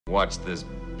Watch this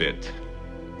bit.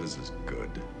 This is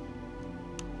good.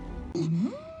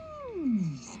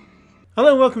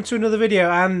 Hello and welcome to another video.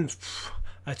 And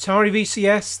Atari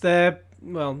VCS,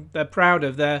 they're proud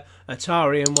of their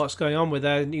Atari and what's going on with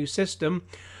their new system.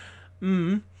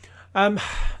 They've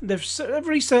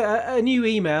released a new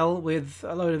email with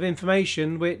a load of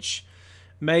information which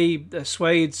may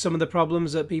assuage some of the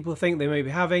problems that people think they may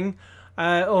be having,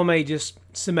 or may just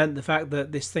cement the fact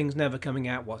that this thing's never coming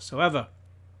out whatsoever.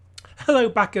 Hello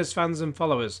backers, fans and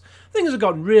followers. Things have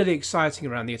gotten really exciting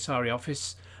around the Atari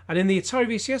office and in the Atari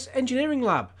VCS engineering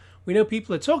lab. We know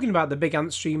people are talking about the big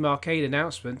Antstream arcade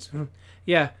announcement.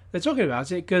 Yeah, they're talking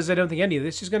about it because they don't think any of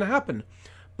this is going to happen.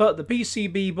 But the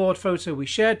PCB board photo we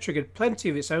shared triggered plenty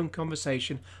of its own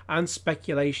conversation and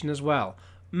speculation as well.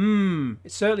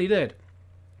 It certainly did.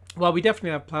 While we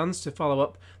definitely have plans to follow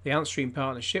up the Antstream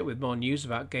partnership with more news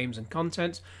about games and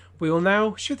content, we will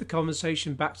now shift the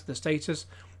conversation back to the status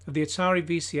of the Atari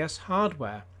VCS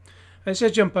hardware. And it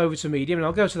says jump over to Medium, and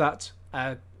I'll go to that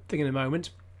thing in a moment,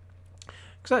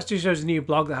 because that just shows a new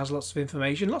blog that has lots of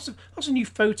information, lots of new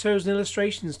photos and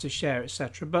illustrations to share,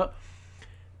 etc. But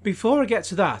before I get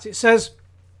to that, it says,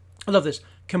 I love this,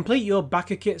 complete your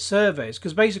backer kit surveys,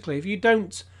 because basically if you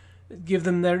don't give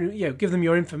them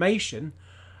your information,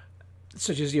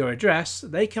 such as your address,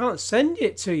 they can't send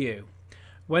it to you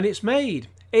when it's made.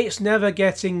 It's never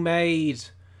getting made.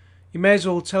 You may as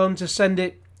well tell them to send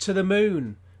it to the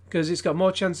moon, because it's got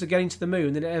more chance of getting to the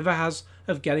moon than it ever has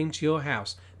of getting to your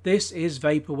house. This is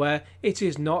Vapourware. It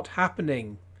is not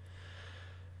happening.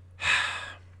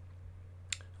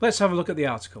 Let's have a look at the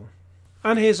article.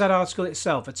 And here's that article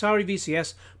itself. Atari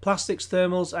VCS, plastics,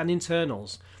 thermals and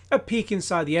internals. A peek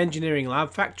inside the engineering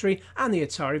lab, factory and the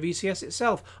Atari VCS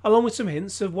itself, along with some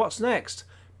hints of what's next.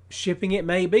 Shipping it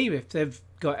maybe, if they've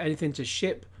got anything to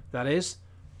ship, that is.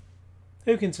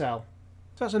 Who can tell?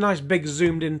 So that's a nice big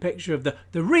zoomed in picture of the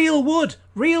real wood.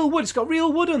 Real wood. It's got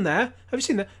real wood on there. Have you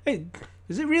seen that? Hey,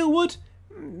 is it real wood?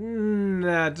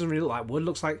 Nah, it doesn't really look like wood. It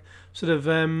looks like sort of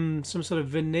some sort of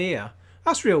veneer.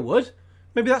 That's real wood.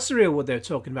 Maybe that's the real wood they're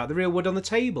talking about. The real wood on the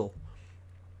table.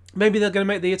 Maybe they're going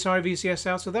to make the Atari VCS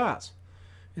out of that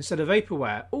instead of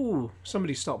Vapourware. Ooh,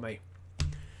 somebody stop me.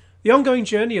 The ongoing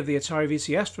journey of the Atari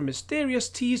VCS from mysterious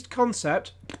teased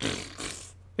concept,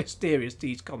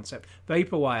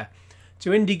 Vapourware, to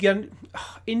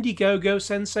Indiegogo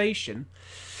sensation,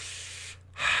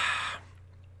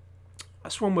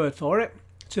 that's one word for it,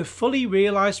 to fully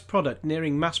realised product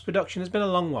nearing mass production has been a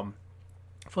long one.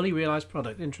 Fully realised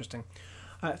product, interesting.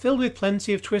 Filled with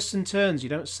plenty of twists and turns, you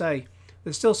don't say.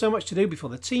 There's still so much to do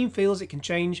before the team feels it can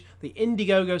change the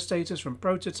Indiegogo status from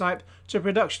prototype to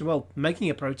production. Well, making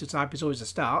a prototype is always a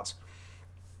start,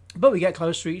 but we get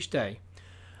closer each day.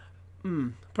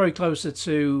 Probably closer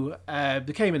to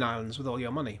the Cayman Islands with all your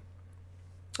money.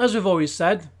 As we've always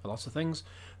said, for lots of things,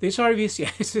 the Atari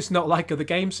VCS is not like other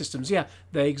game systems. Yeah,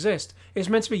 they exist. It's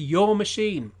meant to be your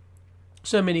machine.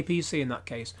 So mini PC in that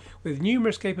case, with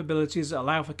numerous capabilities that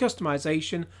allow for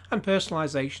customization and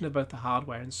personalization of both the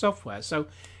hardware and software. So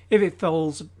if it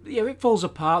falls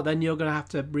apart, then you're going to have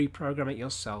to reprogram it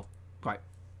yourself, quite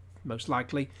most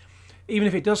likely. Even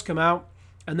if it does come out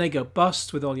and they go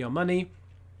bust with all your money,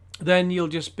 then you'll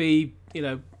just be,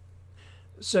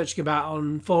 searching about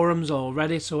on forums or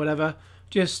Reddit or whatever,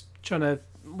 just trying to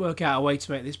work out a way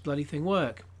to make this bloody thing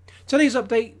work. Today's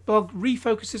update blog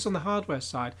refocuses on the hardware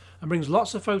side and brings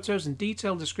lots of photos and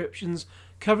detailed descriptions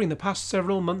covering the past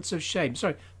several months of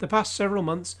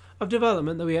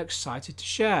development that we are excited to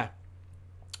share.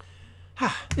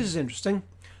 This is interesting.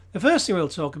 The first thing we'll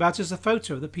talk about is the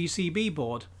photo of the PCB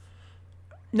board.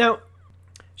 Now,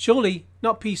 surely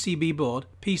not PCB board,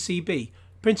 PCB,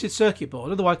 printed circuit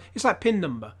board, otherwise it's like pin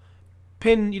number.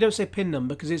 Pin, you don't say pin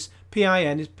number because it's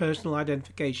PIN is personal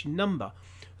identification number.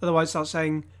 Otherwise start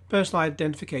saying personal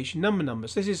identification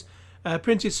numbers. This is a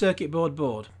printed circuit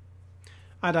board.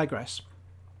 I digress.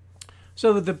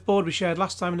 So the board we shared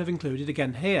last time and have included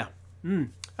again here.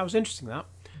 That was interesting that.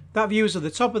 That view is at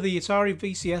the top of the Atari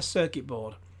VCS circuit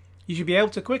board. You should be able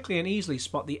to quickly and easily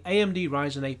spot the AMD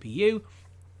Ryzen APU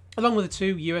along with the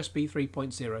two USB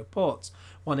 3.0 ports,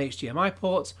 one HDMI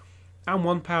port and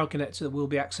one power connector that will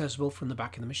be accessible from the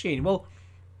back of the machine. Well,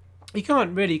 you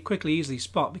can't really quickly easily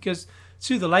spot because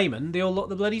to the layman they all look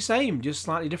the bloody same, just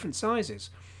slightly different sizes.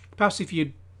 Perhaps if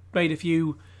you'd made a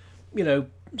few,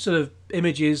 sort of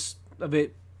images of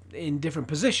it in different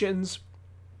positions,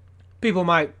 people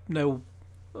might know,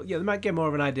 they might get more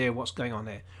of an idea of what's going on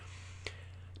here.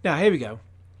 Now here we go.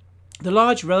 The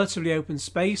large relatively open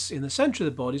space in the centre of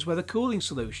the board is where the cooling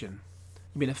solution,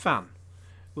 you mean a fan,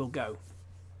 will go.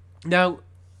 Now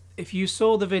if you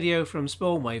saw the video from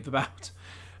Spawnwave about,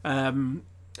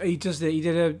 he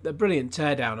did a brilliant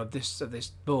teardown of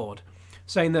this board,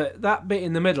 saying that that bit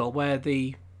in the middle where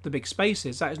the big space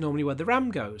is, that is normally where the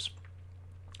RAM goes.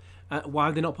 Why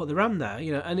have they not put the RAM there?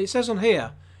 You know, and it says on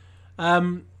here,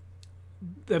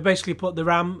 they basically put the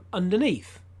RAM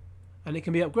underneath, and it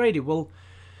can be upgraded. Well,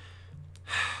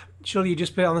 surely you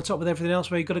just put it on the top with everything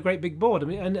else where you've got a great big board. I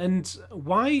mean, and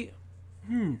why?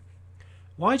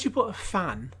 Why did you put a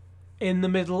fan in the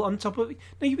middle on top of it?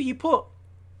 No, you put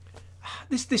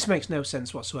this. This makes no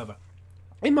sense whatsoever.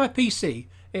 In my PC,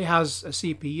 it has a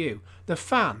CPU. The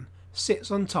fan sits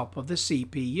on top of the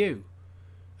CPU,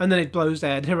 and then it blows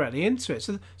air directly into it.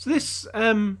 So this,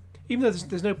 even though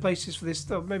there's no places for this,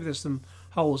 though maybe there's some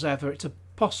holes there for it to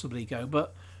possibly go,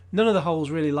 but none of the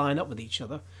holes really line up with each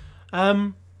other.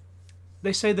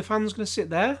 They say the fan's going to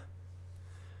sit there.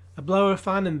 A blower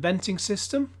fan and venting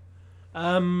system.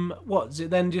 What does it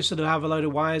then just sort of have a load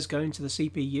of wires going to the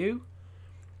CPU?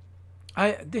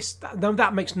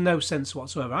 That makes no sense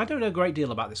whatsoever. I don't know a great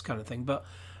deal about this kind of thing, but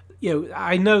you know,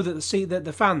 I know that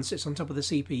the fan sits on top of the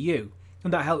CPU,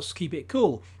 and that helps keep it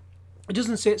cool. It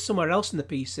doesn't sit somewhere else in the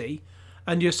PC,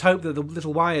 and just hope that the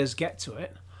little wires get to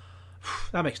it.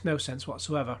 That makes no sense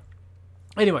whatsoever.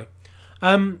 Anyway,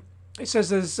 it says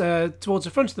there's towards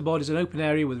the front of the board is an open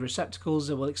area with receptacles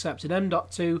that will accept an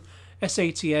M.2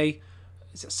 SATA,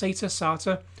 is it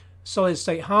SATA solid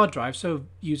state hard drive, so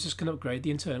users can upgrade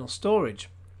the internal storage.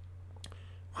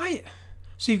 Why?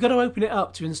 So you've got to open it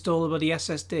up to install a bloody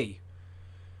SSD.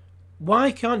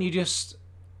 Why can't you just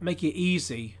make it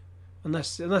easy,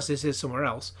 unless this is somewhere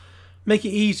else, make it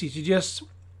easy to just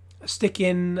stick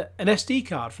in an SD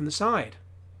card from the side,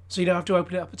 so you don't have to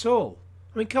open it up at all?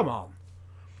 I mean, come on.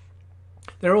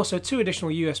 There are also 2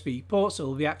 additional USB ports that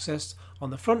will be accessed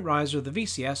on the front riser of the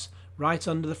VCS, right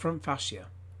under the front fascia.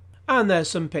 And there's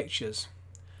some pictures.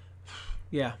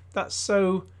 Yeah, that's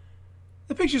so...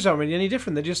 The pictures aren't really any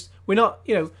different. They're just... We're not,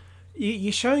 you know...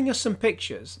 You're showing us some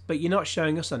pictures, but you're not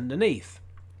showing us underneath.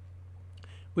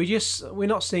 We're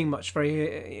not seeing much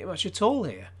at all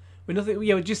here.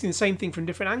 We're just seeing the same thing from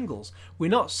different angles. We're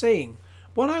not seeing...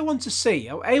 What I want to see...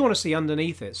 I want to see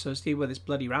underneath it, so see where this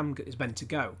bloody RAM is meant to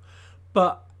go.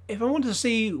 But if I want to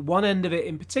see one end of it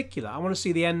in particular, I want to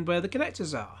see the end where the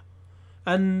connectors are.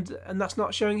 And that's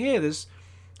not showing here. There's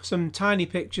some tiny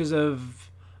pictures of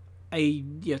a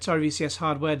Atari VCS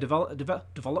hardware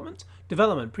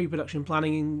development pre-production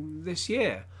planning this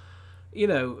year. You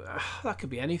know, that could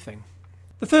be anything.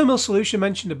 The thermal solution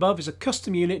mentioned above is a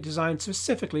custom unit designed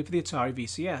specifically for the Atari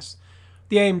VCS.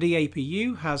 The AMD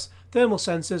APU has thermal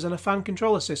sensors and a fan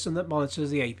controller system that monitors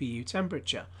the APU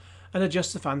temperature and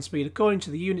adjusts the fan speed according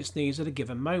to the unit's needs at a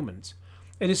given moment.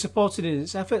 It is supported in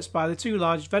its efforts by the 2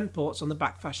 large vent ports on the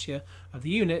back fascia of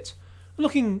the unit.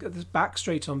 Looking at the back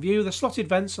straight on view, the slotted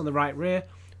vents on the right rear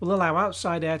will allow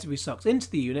outside air to be sucked into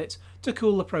the unit to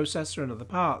cool the processor and other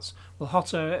parts. Well,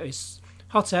 there's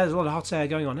a lot of hot air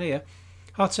going on here.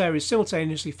 Hot air is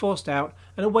simultaneously forced out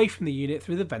and away from the unit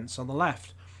through the vents on the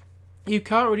left. You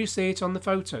can't really see it on the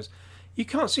photos. You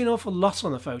can't see an awful lot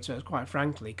on the photos, quite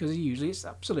frankly, because usually it's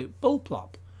absolute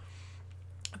bullplop.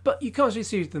 But you can't really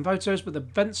see it in the photos, but the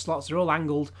vent slots are all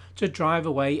angled to drive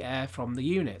away air from the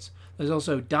unit. There's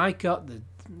also die-cut,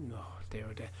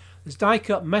 There's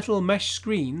die-cut metal mesh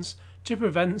screens to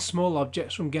prevent small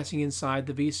objects from getting inside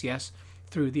the VCS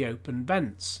through the open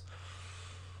vents.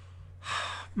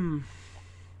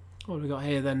 What have we got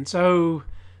here then? So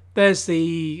there's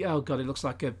the... Oh god, it looks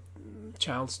like a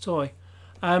child's toy.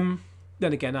 Then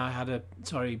again, I had a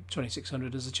Atari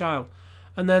 2600 as a child.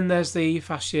 And then there's the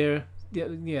fascia. Yeah,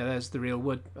 there's the real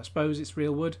wood. I suppose it's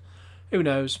real wood. Who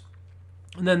knows?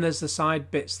 And then there's the side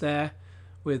bits there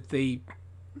with the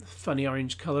funny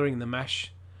orange colouring, the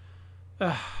mesh.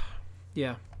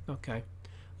 Yeah, okay.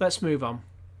 Let's move on.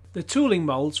 The tooling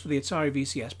moulds for the Atari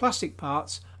VCS plastic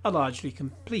parts are largely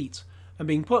complete and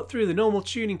being put through the normal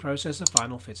tuning process of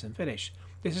final fit and finish.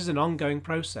 This is an ongoing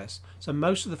process, so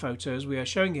most of the photos we are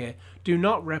showing here do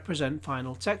not represent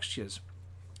final textures.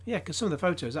 Yeah, because some of the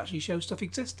photos actually show stuff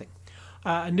existing.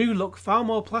 And do look far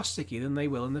more plasticky than they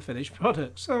will in the finished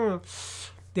product. So,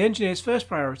 the engineer's first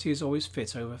priority is always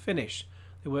fit over finish.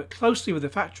 They work closely with the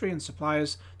factory and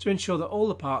suppliers to ensure that all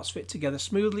the parts fit together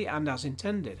smoothly and as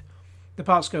intended. The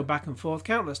parts go back and forth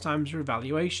countless times for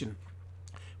evaluation,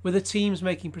 with the teams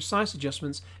making precise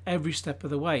adjustments every step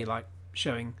of the way, like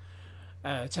showing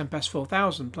Tempest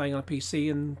 4000 playing on a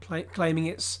PC and claiming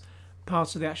it's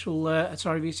part of the actual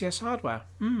Atari VCS hardware.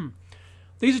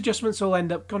 These adjustments all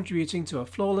end up contributing to a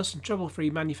flawless and trouble-free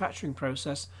manufacturing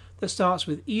process that starts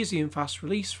with easy and fast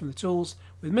release from the tools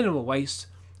with minimal waste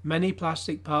Many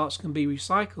plastic parts can be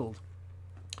recycled.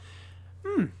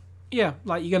 Yeah,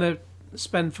 like you're going to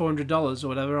spend $400 or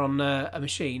whatever on a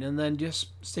machine and then just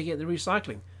stick it in the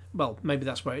recycling. Well, maybe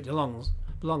that's where it belongs,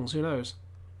 who knows.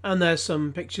 And there's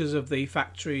some pictures of the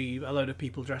factory, a load of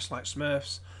people dressed like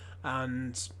Smurfs,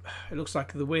 and it looks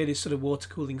like the weirdest sort of water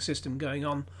cooling system going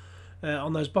on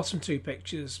those bottom two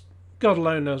pictures. God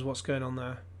alone knows what's going on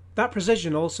there. That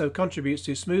precision also contributes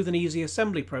to smooth and easy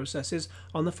assembly processes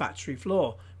on the factory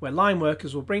floor, where line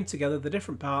workers will bring together the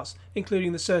different parts,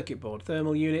 including the circuit board,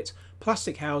 thermal unit,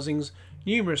 plastic housings,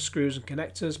 numerous screws and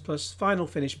connectors, plus final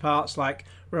finished parts like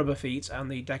rubber feet and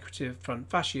the decorative front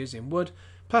fascias in wood,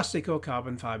 plastic or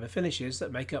carbon fibre finishes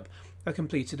that make up a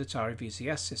completed Atari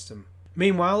VCS system.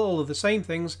 Meanwhile, all of the same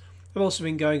things have also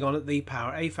been going on at the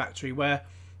Power A factory, where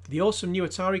the awesome new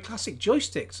Atari Classic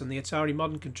joysticks and the Atari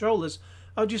modern controllers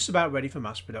are just about ready for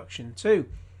mass production too.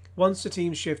 Once the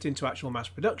teams shift into actual mass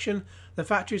production, the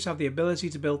factories have the ability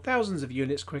to build thousands of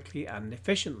units quickly and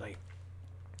efficiently.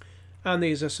 And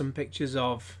these are some pictures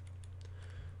of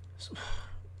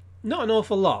not an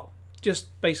awful lot, just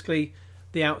basically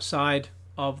the outside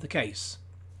of the case.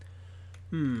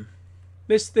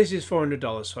 This is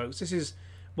 $400, folks. This is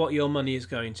what your money is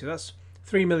going to. That's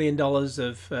 $3 million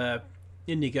of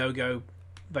Indiegogo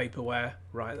Vapourware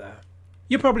right there.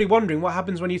 You're probably wondering what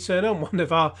happens when you turn on one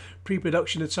of our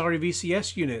pre-production Atari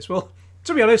VCS units. Well,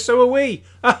 to be honest, so are we.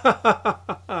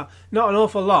 Not an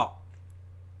awful lot.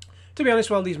 To be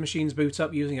honest, while these machines boot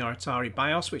up using our Atari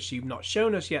BIOS, which you've not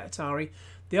shown us yet, Atari,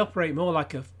 they operate more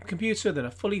like a computer than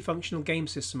a fully functional game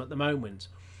system at the moment.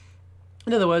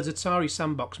 In other words, Atari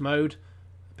Sandbox Mode,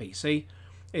 PC,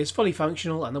 is fully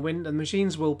functional, and the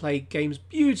machines will play games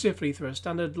beautifully through a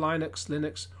standard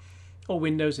Linux, or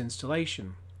Windows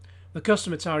installation. The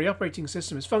custom Atari operating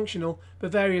system is functional,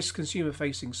 but various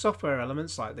consumer-facing software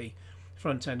elements like the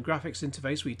front-end graphics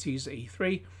interface we teased at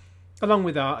E3, along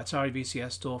with our Atari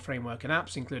VCS store framework and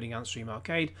apps, including Antstream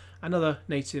Arcade and other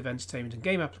native entertainment and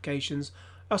game applications,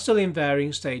 are still in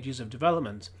varying stages of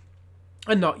development,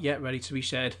 and not yet ready to be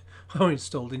shared or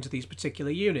installed into these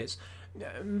particular units.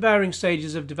 Varying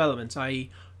stages of development, i.e.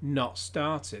 not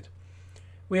started.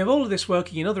 We have all of this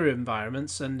working in other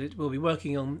environments, and it will be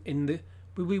working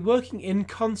in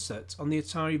concert on the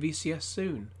Atari VCS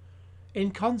soon.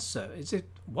 In concert? Is it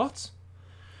what?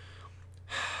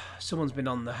 Someone's been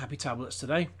on the happy tablets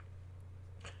today.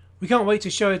 We can't wait to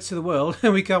show it to the world,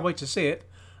 and we can't wait to see it,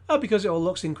 because it all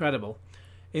looks incredible.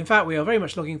 In fact, we are very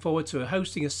much looking forward to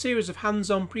hosting a series of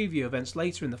hands-on preview events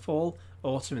later in the fall,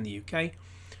 autumn in the UK,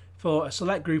 for a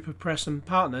select group of press and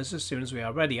partners as soon as we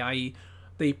are ready, i.e.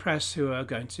 the press who are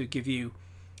going to give you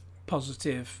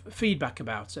positive feedback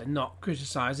about it and not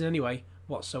criticise in any way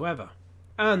whatsoever.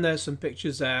 And there's some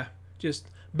pictures there, just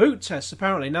boot tests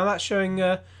apparently. Now that's showing,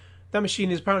 that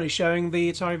machine is apparently showing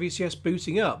the Atari VCS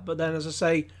booting up, but then as I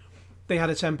say, they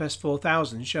had a Tempest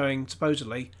 4000 showing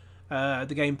supposedly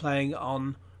the game playing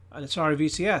on an Atari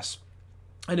VCS,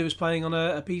 and it was playing on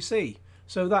a PC.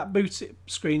 So that boot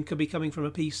screen could be coming from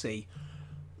a PC.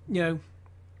 You know,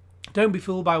 don't be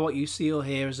fooled by what you see or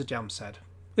hear, as the Jam said.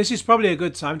 This is probably a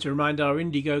good time to remind our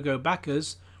Indiegogo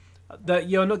backers that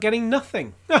you're not getting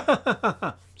nothing.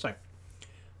 Sorry.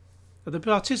 The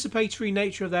participatory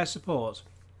nature of their support.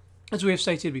 As we have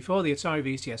stated before, the Atari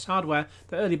VCS hardware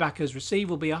that early backers receive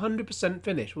will be 100%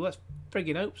 finished. Well, let's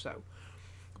friggin' hope so.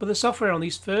 But the software on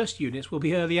these first units will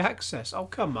be early access. Oh,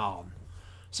 come on.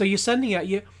 So you're sending out...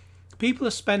 People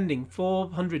are spending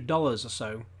 $400 or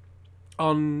so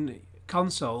on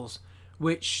consoles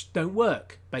which don't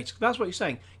work, basically. That's what you're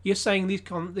saying. You're saying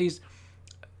these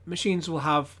machines will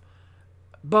have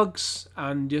bugs,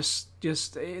 and just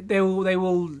they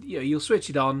will you'll switch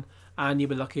it on and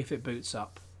you'll be lucky if it boots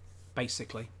up,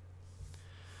 basically.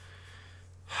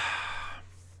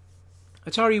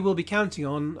 Atari will be counting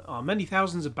on our many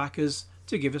thousands of backers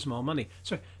to give us more money.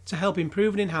 So to help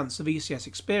improve and enhance the VCS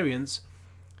experience,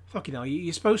 fucking hell,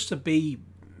 you're supposed to be,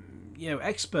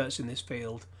 experts in this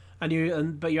field,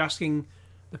 but you're asking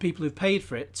the people who've paid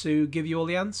for it to give you all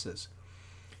the answers.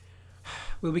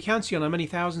 We'll be counting on our many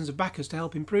thousands of backers to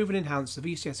help improve and enhance the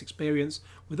VCS experience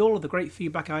with all of the great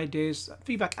feedback and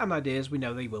ideas we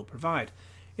know they will provide,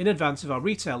 in advance of our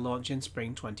retail launch in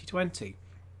spring 2020.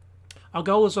 Our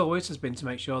goal, as always, has been to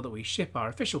make sure that we ship our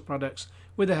official products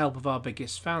with the help of our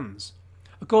biggest fans.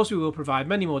 Of course, we will provide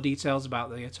many more details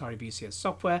about the Atari VCS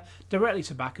software directly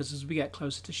to backers as we get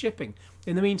closer to shipping.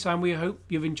 In the meantime, we hope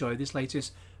you've enjoyed this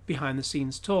latest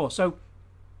behind-the-scenes tour. So,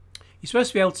 you're supposed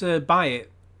to be able to buy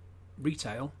it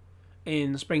retail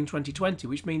in spring 2020,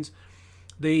 which means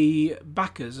the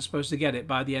backers are supposed to get it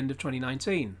by the end of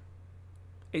 2019.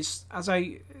 It's, as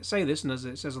I say this, and as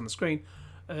it says on the screen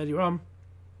earlier on,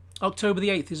 October the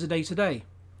 8th is the day today.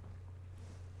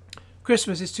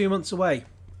 Christmas is 2 months away.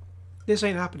 This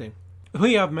ain't happening.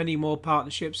 We have many more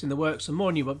partnerships in the works and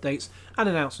more new updates and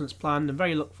announcements planned, and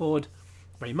very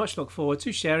much look forward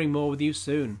to sharing more with you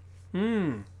soon.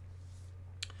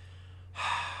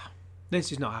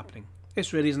 This is not happening.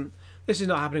 This really isn't. This is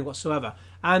not happening whatsoever.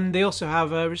 And they also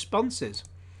have responses.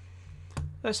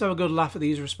 Let's have a good laugh at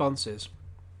these responses.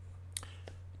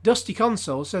 Dusty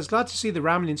Console says, glad to see the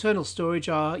RAM and internal storage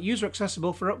are user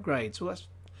accessible for upgrades. Well,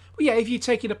 yeah, if you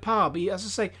take it apart, but as I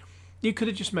say, you could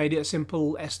have just made it a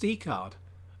simple SD card,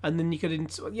 and then you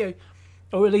could,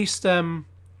 or at least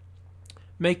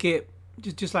make it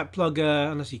just like plug,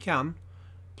 unless you can,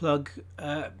 plug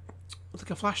like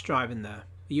a flash drive in there,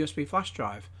 a USB flash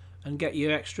drive, and get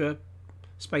your extra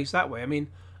space that way. I mean,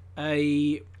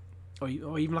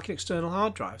 or even like an external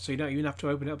hard drive, so you don't even have to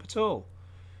open it up at all.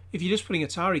 If you're just putting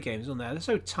Atari games on there, they're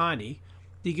so tiny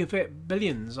you could fit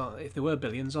billions, if there were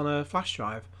billions, on a flash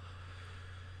drive,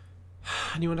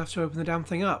 and you wouldn't have to open the damn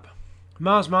thing up.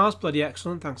 Mars, bloody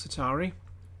excellent, thanks Atari.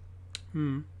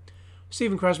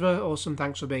 Stephen Kresmer, awesome,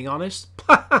 thanks for being honest.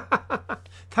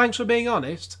 Thanks for being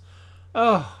honest.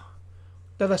 Oh,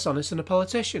 they're less honest than a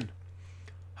politician.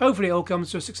 Hopefully it all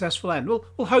comes to a successful end. Well,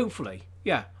 hopefully.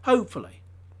 Yeah, hopefully.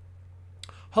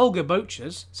 Holger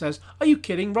Bochers says, are you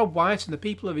kidding? Rob Wyatt and the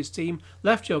people of his team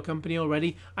left your company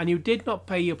already, and you did not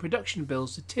pay your production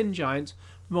bills to Tin Giant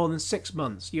for more than 6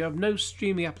 months. You have no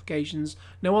streaming applications,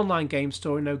 no online game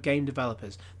store, and no game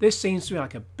developers. This seems to me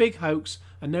like a big hoax,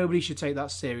 and nobody should take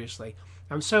that seriously.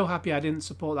 I'm so happy I didn't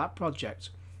support that project.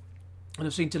 And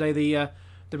I've seen today the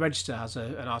Register has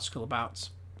an article about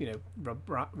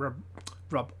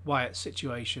Rob Wyatt's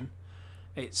situation.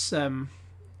 It's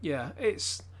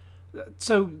it's.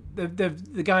 So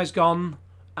the guy's gone,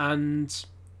 and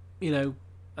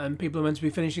and people are meant to be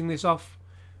finishing this off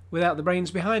without the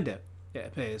brains behind it, it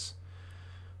appears.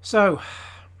 So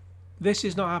this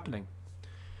is not happening.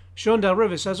 Sean Del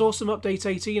River says, awesome update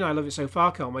 18, I love it so far,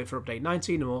 can't wait for update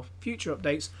 19 and more future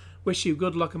updates, wish you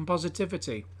good luck and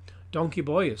positivity. Donkey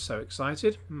Boy is so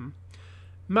excited.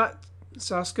 Matt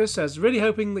Saska says, really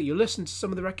hoping that you listen to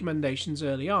some of the recommendations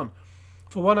early on.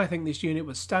 For one, I think this unit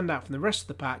would stand out from the rest of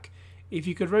the pack if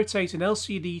you could rotate an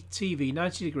LCD TV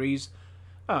 90 degrees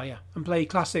and play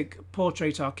classic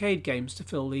portrait arcade games to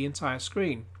fill the entire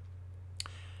screen.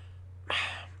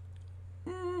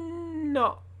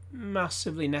 Not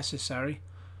massively necessary.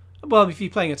 Well, if you're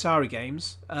playing Atari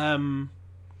games. I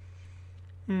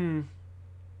mean,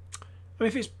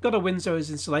 if it's got a Windows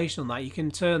installation on that, you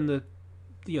can turn the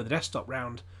desktop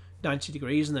round 90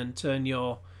 degrees and then turn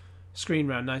your screen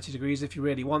round 90 degrees if you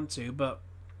really want to, but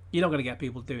you're not going to get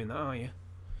people doing that, are you?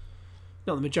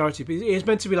 Not the majority. But it's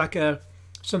meant to be like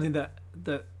something that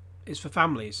is for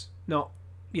families, not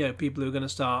people who are going to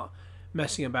start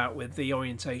messing about with the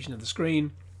orientation of the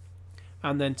screen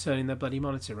and then turning their bloody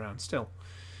monitor around still.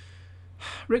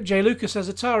 Rick J. Lucas says,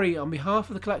 Atari, on behalf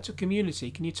of the collector community,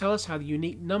 can you tell us how the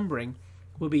unique numbering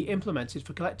will be implemented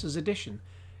for collector's edition?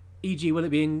 E.g., will it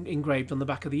be engraved on the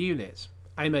back of the unit?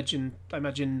 I imagine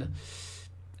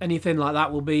anything like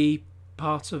that will be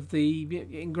part of the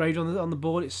engraved on the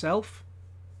board itself.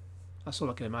 That's all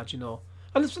I can imagine. Or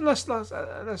unless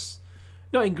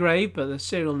not engraved, but the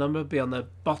serial number will be on the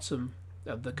bottom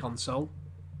of the console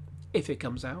if it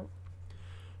comes out.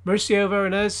 Mauricio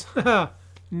Veronez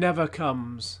never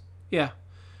comes. Yeah,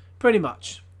 pretty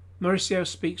much. Mauricio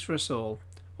speaks for us all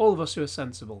of us who are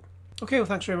sensible. Okay, well,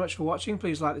 thanks very much for watching.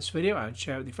 Please like this video and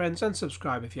share it with your friends, and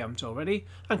subscribe if you haven't already,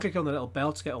 and click on the little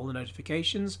bell to get all the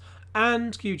notifications,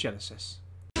 and cue Genesis.